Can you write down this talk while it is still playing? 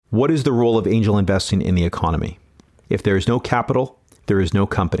What is the role of angel investing in the economy? If there is no capital, there is no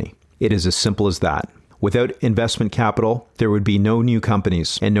company. It is as simple as that. Without investment capital, there would be no new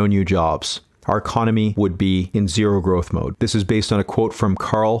companies and no new jobs. Our economy would be in zero growth mode. This is based on a quote from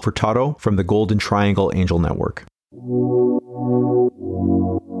Carl Furtado from the Golden Triangle Angel Network.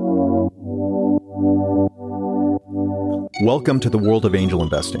 Welcome to the world of angel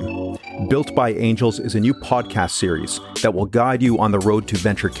investing. Built by Angels is a new podcast series that will guide you on the road to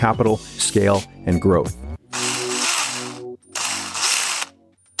venture capital, scale, and growth.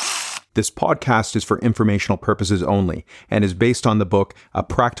 This podcast is for informational purposes only and is based on the book A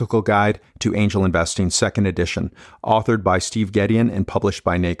Practical Guide to Angel Investing, 2nd edition, authored by Steve Gedeon and published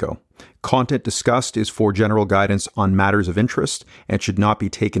by NACO. Content discussed is for general guidance on matters of interest and should not be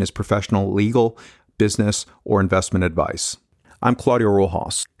taken as professional, legal, business, or investment advice. I'm Claudio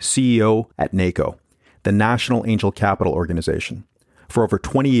Rojas, CEO at NACO, the National Angel Capital Organization. For over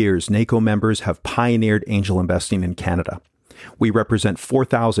 20 years, NACO members have pioneered angel investing in Canada. We represent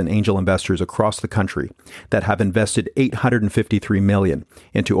 4,000 angel investors across the country that have invested $853 million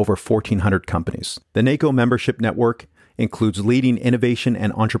into over 1,400 companies. The NACO membership network includes leading innovation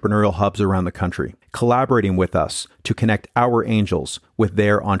and entrepreneurial hubs around the country, collaborating with us to connect our angels with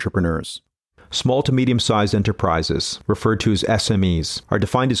their entrepreneurs. Small to medium-sized enterprises, referred to as SMEs, are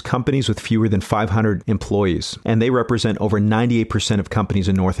defined as companies with fewer than 500 employees, and they represent over 98% of companies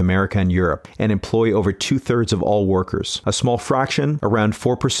in North America and Europe and employ over 2/3 of all workers. A small fraction, around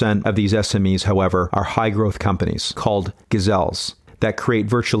 4% of these SMEs, however, are high-growth companies called gazelles that create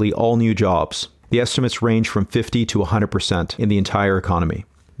virtually all new jobs. The estimates range from 50 to 100% in the entire economy.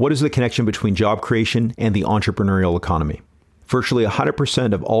 What is the connection between job creation and the entrepreneurial economy? Virtually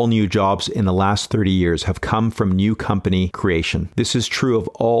 100% of all new jobs in the last 30 years have come from new company creation. This is true of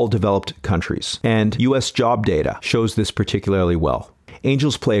all developed countries, and U.S. job data shows this particularly well.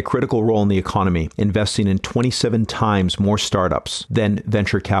 Angels play a critical role in the economy, investing in 27 times more startups than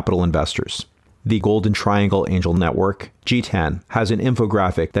venture capital investors. The Golden Triangle Angel Network, GTAN, has an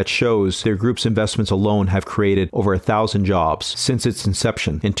infographic that shows their group's investments alone have created over 1,000 jobs since its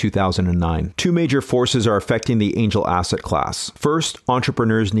inception in 2009. Two major forces are affecting the angel asset class. First,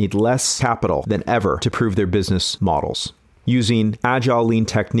 entrepreneurs need less capital than ever to prove their business models. Using agile lean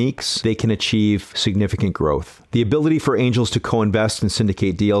techniques, they can achieve significant growth. The ability for angels to co-invest and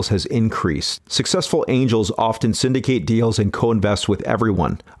syndicate deals has increased. Successful angels often syndicate deals and co-invest with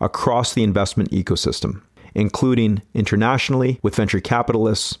everyone across the investment ecosystem, including internationally with venture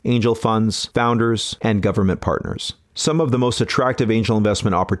capitalists, angel funds, founders, and government partners. Some of the most attractive angel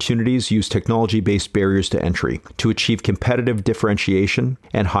investment opportunities use technology-based barriers to entry to achieve competitive differentiation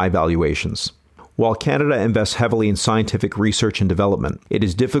and high valuations. While Canada invests heavily in scientific research and development, it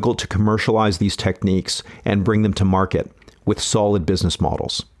is difficult to commercialize these techniques and bring them to market with solid business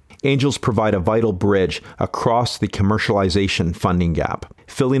models. Angels provide a vital bridge across the commercialization funding gap,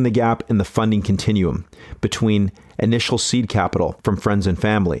 filling the gap in the funding continuum between initial seed capital from friends and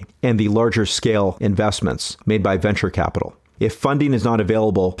family and the larger scale investments made by venture capital. If funding is not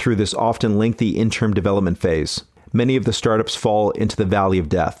available through this often lengthy interim development phase, many of the startups fall into the valley of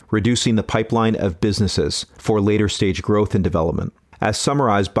death, reducing the pipeline of businesses for later stage growth and development. As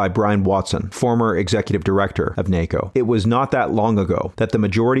summarized by Brian Watson, former executive director of NACO, it was not that long ago that the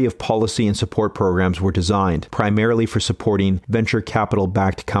majority of policy and support programs were designed primarily for supporting venture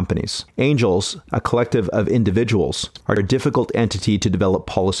capital-backed companies. Angels, a collective of individuals, are a difficult entity to develop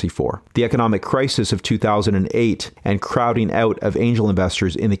policy for. The economic crisis of 2008 and crowding out of angel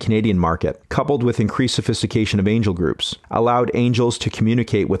investors in the Canadian market, coupled with increased sophistication of angel groups, allowed angels to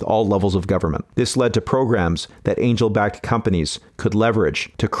communicate with all levels of government. This led to programs that angel-backed companies could leverage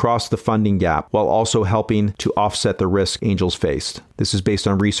to cross the funding gap while also helping to offset the risk angels faced. This is based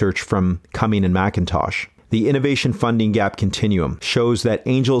on research from Cumming and McIntosh. The Innovation Funding Gap Continuum shows that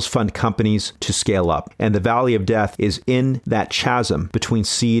angels fund companies to scale up, and the valley of death is in that chasm between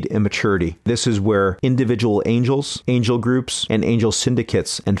seed and maturity. This is where individual angels, angel groups, and angel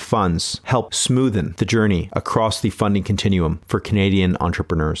syndicates and funds help smoothen the journey across the funding continuum for Canadian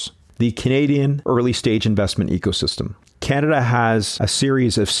entrepreneurs. The Canadian early stage investment ecosystem. Canada has a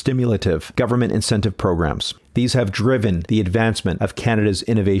series of stimulative government incentive programs. These have driven the advancement of Canada's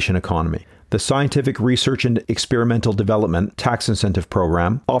innovation economy. The Scientific Research and Experimental Development Tax Incentive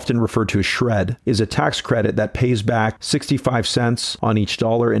Program, often referred to as SR&ED, is a tax credit that pays back 65 cents on each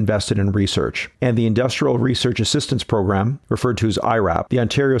dollar invested in research. And the Industrial Research Assistance Program, referred to as IRAP, the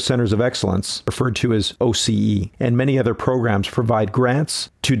Ontario Centres of Excellence, referred to as OCE, and many other programs provide grants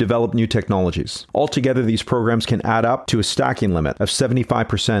to develop new technologies. Altogether, these programs can add up to a stacking limit of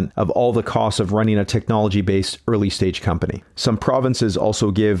 75% of all the costs of running a technology-based early-stage company. Some provinces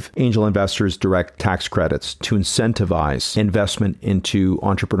also give angel investors direct tax credits to incentivize investment into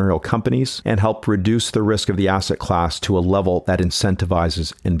entrepreneurial companies and help reduce the risk of the asset class to a level that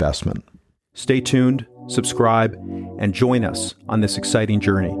incentivizes investment. Stay tuned, subscribe, and join us on this exciting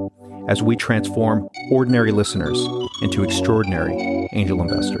journey as we transform ordinary listeners into extraordinary angel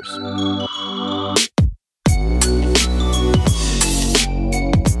investors.